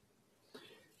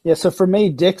 Yeah, so for me,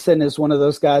 Dixon is one of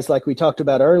those guys, like we talked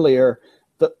about earlier,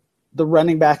 the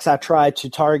running backs I try to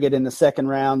target in the second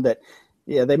round that,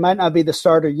 they might not be the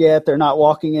starter yet. They're not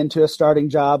walking into a starting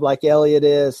job like Elliott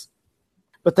is,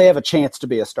 but they have a chance to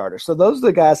be a starter. So those are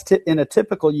the guys in a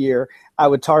typical year I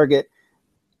would target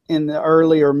in the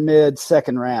early or mid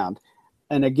second round.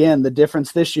 And again, the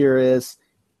difference this year is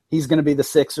he's going to be the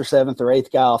 6th or 7th or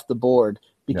 8th guy off the board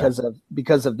because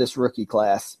of this rookie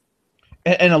class.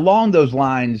 And along those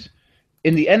lines,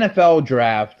 in the NFL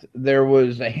draft, there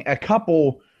was a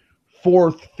couple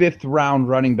 4th, 5th round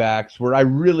running backs where I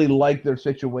really like their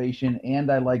situation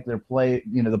and I like their play,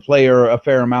 the player a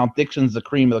fair amount. Dixon's the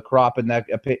cream of the crop in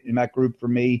that group for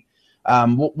me.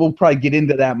 We'll probably get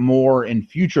into that more in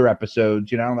future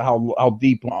episodes. I don't know how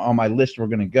deep on my list we're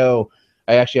going to go.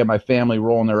 I actually have my family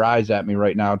rolling their eyes at me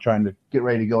right now, trying to get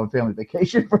ready to go on family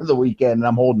vacation for the weekend, and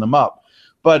I'm holding them up.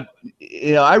 But,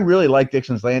 I really like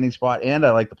Dixon's landing spot, and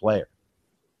I like the player.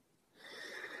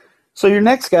 So your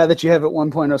next guy that you have at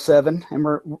 1.07,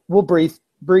 and we'll breeze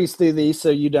through these so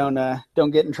you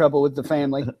don't get in trouble with the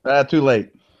family. Too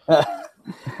late.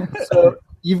 So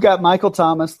you've got Michael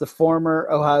Thomas, the former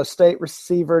Ohio State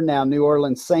receiver, now New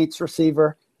Orleans Saints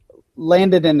receiver,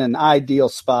 landed in an ideal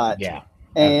spot. Yeah,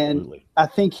 and absolutely. I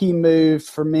think he moved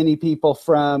for many people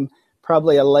from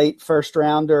probably a late first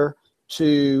rounder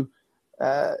to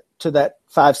that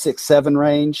 5, 6, 7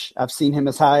 range. I've seen him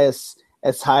as high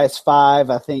as 5.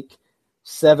 I think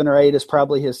 7 or 8 is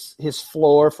probably his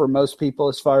floor for most people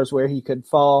as far as where he could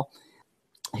fall.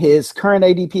 His current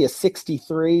ADP is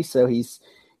 63, so he's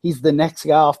the next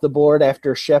guy off the board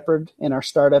after Shepard in our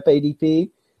startup ADP.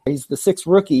 He's the 6th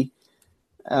rookie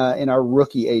in our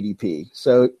rookie ADP.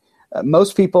 So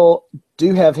most people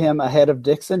do have him ahead of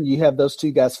Dixon. You have those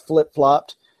two guys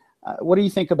flip-flopped. What do you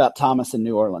think about Thomas in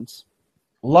New Orleans?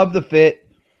 Love the fit.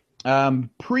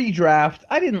 Pre-draft,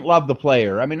 I didn't love the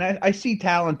player. I mean, I see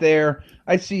talent there.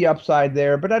 I see upside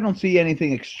there, but I don't see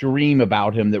anything extreme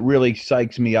about him that really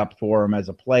psychs me up for him as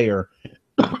a player.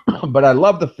 But I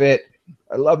love the fit.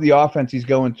 I love the offense he's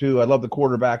going to. I love the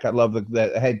quarterback. I love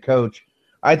the head coach.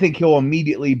 I think he'll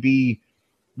immediately be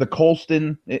the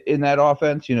Colston in that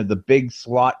offense, the big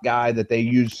slot guy that they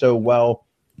use so well.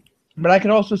 But I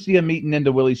could also see him eating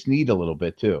into Willie Snead a little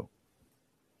bit too.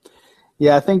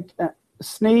 Yeah, I think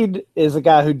Snead is a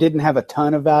guy who didn't have a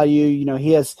ton of value.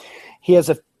 He has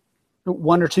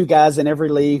one or two guys in every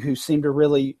league who seem to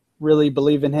really, really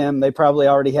believe in him. They probably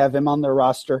already have him on their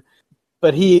roster.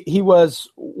 But he was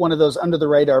one of those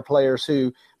under-the-radar players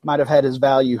who might have had his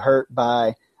value hurt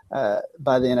by the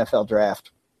NFL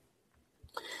draft.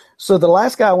 So the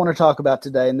last guy I want to talk about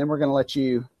today, and then we're going to let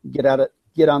you get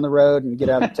on the road and get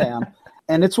out of town.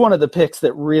 And it's one of the picks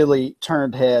that really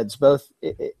turned heads, both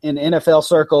in NFL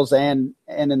circles and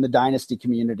in the dynasty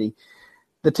community.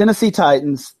 The Tennessee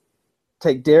Titans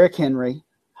take Derrick Henry,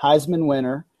 Heisman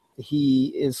winner. He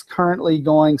is currently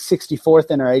going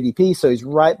 64th in our ADP, so he's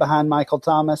right behind Michael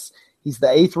Thomas. He's the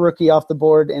 8th rookie off the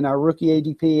board in our rookie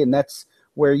ADP, and that's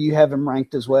where you have him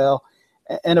ranked as well.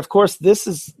 And of course,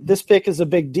 this pick is a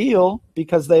big deal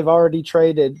because the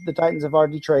Titans have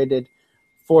already traded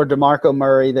for DeMarco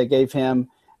Murray. They gave him,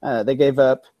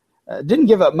 didn't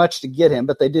give up much to get him,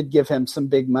 but they did give him some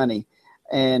big money.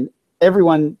 And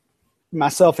everyone,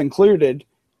 myself included,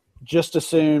 just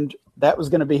assumed that was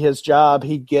going to be his job.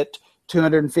 He'd get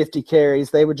 250 carries.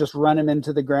 They would just run him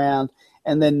into the ground.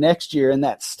 And then next year in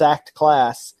that stacked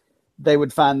class, they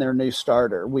would find their new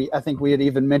starter. I think we had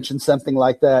even mentioned something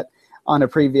like that on a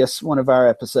previous one of our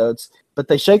episodes. But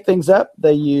they shake things up.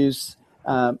 They use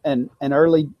an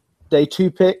early day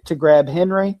 2 pick to grab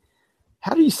Henry.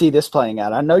 How do you see this playing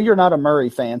out? I know you're not a Murray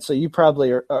fan, so you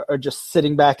probably are just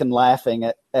sitting back and laughing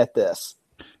at this.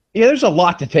 Yeah, there's a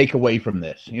lot to take away from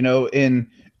this. I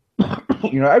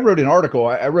wrote an article.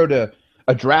 I wrote a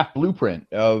draft blueprint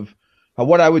of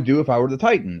what I would do if I were the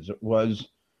Titans.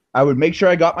 I would make sure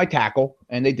I got my tackle,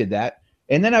 and they did that.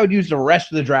 And then I would use the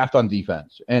rest of the draft on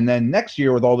defense. And then next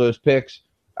year with all those picks,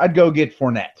 I'd go get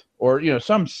Fournette or,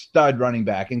 some stud running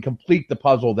back and complete the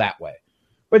puzzle that way.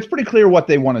 But it's pretty clear what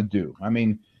they want to do. I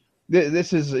mean,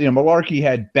 this is, Malarkey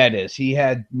had Bettis. He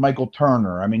had Michael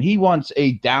Turner. I mean, he wants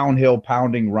a downhill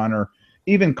pounding runner,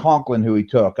 even Conklin, who he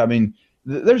took. I mean,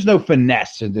 there's no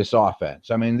finesse in this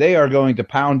offense. I mean, they are going to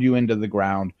pound you into the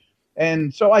ground.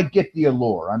 And so I get the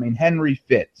allure. I mean, Henry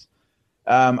fits.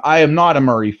 I am not a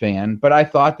Murray fan, but I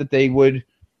thought that they would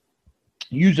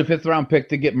use a 5th-round pick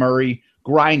to get Murray,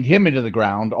 grind him into the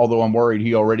ground, although I'm worried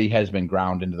he already has been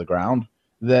ground into the ground,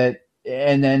 and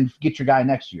then get your guy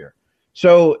next year.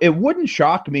 So it wouldn't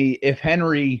shock me if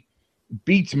Henry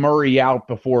beats Murray out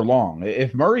before long.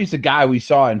 If Murray's the guy we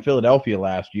saw in Philadelphia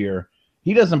last year,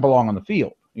 he doesn't belong on the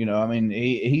field.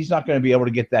 He's not going to be able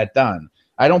to get that done.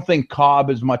 I don't think Cobb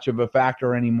is much of a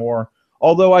factor anymore,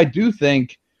 although I do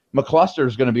think McCluster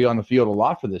is going to be on the field a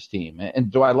lot for this team. And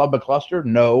do I love McCluster?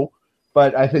 No,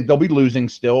 but I think they'll be losing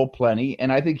still plenty,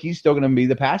 and I think he's still going to be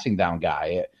the passing down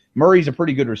guy. Murray's a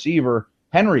pretty good receiver.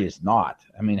 Henry is not.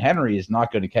 I mean, Henry is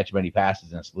not going to catch many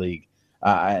passes in this league,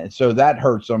 so that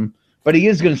hurts him. But he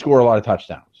is going to score a lot of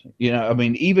touchdowns.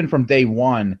 Even from day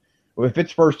one, if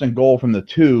it's 1st and goal from the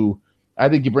 2, I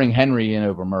think you bring Henry in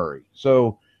over Murray.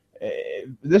 So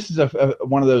this is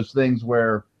one of those things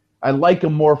where I like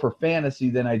him more for fantasy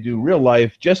than I do real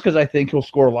life, just because I think he'll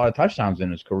score a lot of touchdowns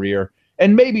in his career,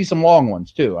 and maybe some long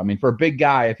ones too. I mean, for a big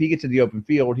guy, if he gets to the open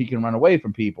field, he can run away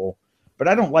from people. But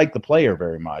I don't like the player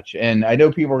very much. And I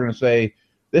know people are going to say,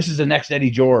 this is the next Eddie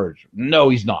George. No,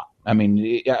 he's not. I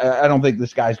mean, I don't think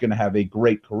this guy's going to have a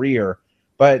great career.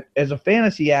 But as a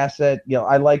fantasy asset,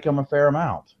 I like him a fair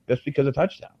amount just because of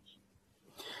touchdowns.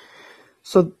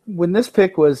 So when this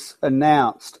pick was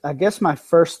announced, I guess my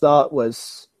first thought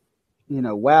was,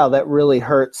 wow, that really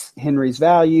hurts Henry's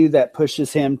value. That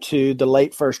pushes him to the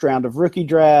late 1st round of rookie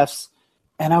drafts.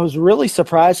 And I was really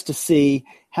surprised to see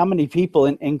how many people,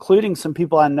 including some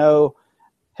people I know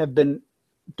have been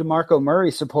DeMarco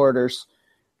Murray supporters,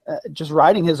 just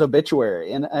writing his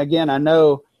obituary. And again, I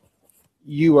know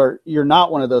you're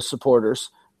not one of those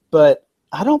supporters, but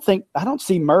I don't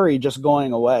see Murray just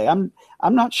going away. I'm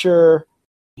not sure,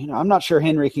 I'm not sure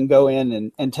Henry can go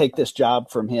in and take this job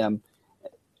from him.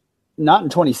 Not in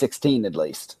 2016, at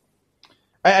least.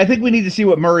 I think we need to see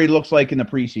what Murray looks like in the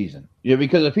preseason.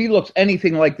 Because if he looks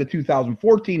anything like the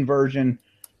 2014 version,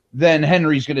 then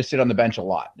Henry's going to sit on the bench a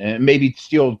lot and maybe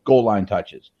steal goal line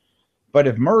touches. But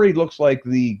if Murray looks like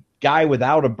the guy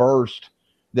without a burst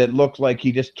that looked like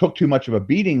he just took too much of a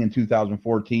beating in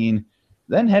 2014,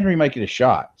 then Henry might get a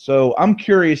shot. So I'm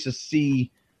curious to see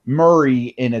Murray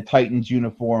in a Titans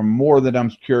uniform more than I'm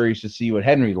curious to see what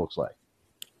Henry looks like.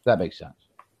 If that makes sense.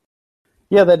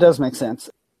 Yeah, that does make sense.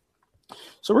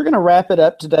 So we're going to wrap it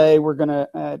up today. We're going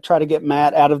to try to get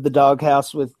Matt out of the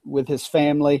doghouse with his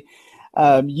family.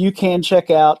 You can check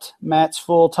out Matt's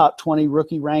full top 20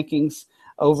 rookie rankings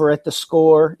over at The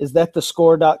Score. Is that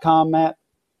thescore.com, Matt?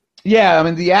 Yeah, I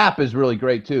mean, the app is really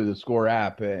great, too, the Score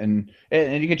app. And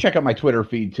you can check out my Twitter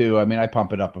feed, too. I mean, I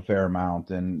pump it up a fair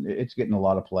amount, and it's getting a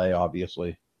lot of play,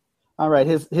 obviously. All right,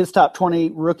 his top 20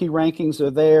 rookie rankings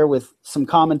are there with some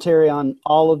commentary on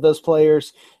all of those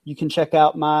players. You can check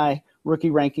out my rookie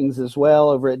rankings as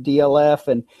well over at DLF,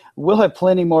 and we'll have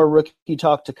plenty more rookie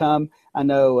talk to come. I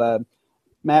know,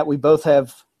 Matt, we both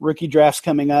have rookie drafts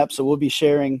coming up, so we'll be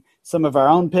sharing some of our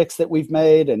own picks that we've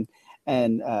made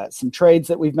and some trades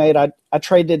that we've made. I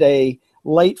traded a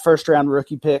late first-round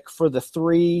rookie pick for the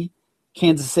 3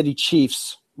 Kansas City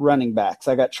Chiefs running backs.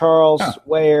 I got Charles,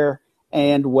 Ware,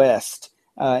 and West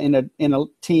in a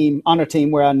team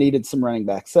where I needed some running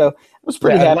backs. So I was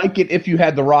pretty happy. I'd like it if you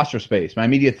had the roster space. My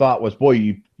immediate thought was, boy,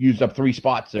 you used up 3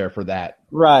 spots there for that.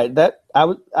 Right. That I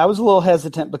was a little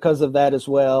hesitant because of that as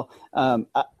well. I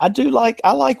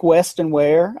like West and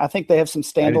Ware. I think they have some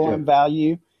standalone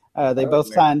value. They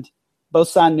both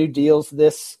signed new deals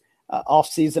this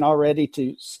offseason already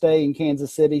to stay in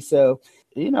Kansas City. So,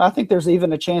 I think there's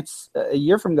even a chance a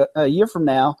year from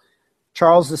now,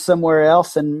 Charles is somewhere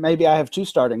else, and maybe I have 2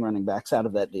 starting running backs out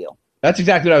of that deal. That's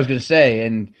exactly what I was going to say,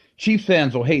 and Chiefs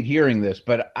fans will hate hearing this,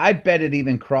 but I bet it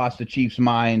even crossed the Chiefs'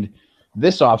 mind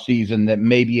this offseason that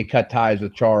maybe you cut ties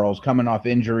with Charles. Coming off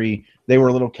injury, they were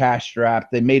a little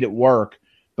cash-strapped. They made it work,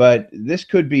 but this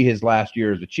could be his last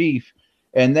year as a Chief.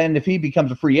 And then if he becomes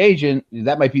a free agent,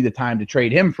 that might be the time to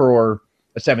trade him for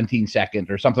a 17-second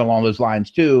or something along those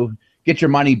lines too. Get your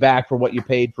money back for what you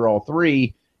paid for all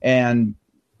 3, and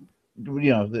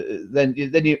then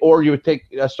you would take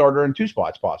a starter in 2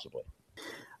 spots possibly.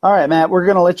 All right, Matt, we're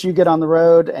going to let you get on the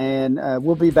road, and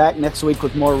we'll be back next week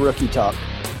with more rookie talk.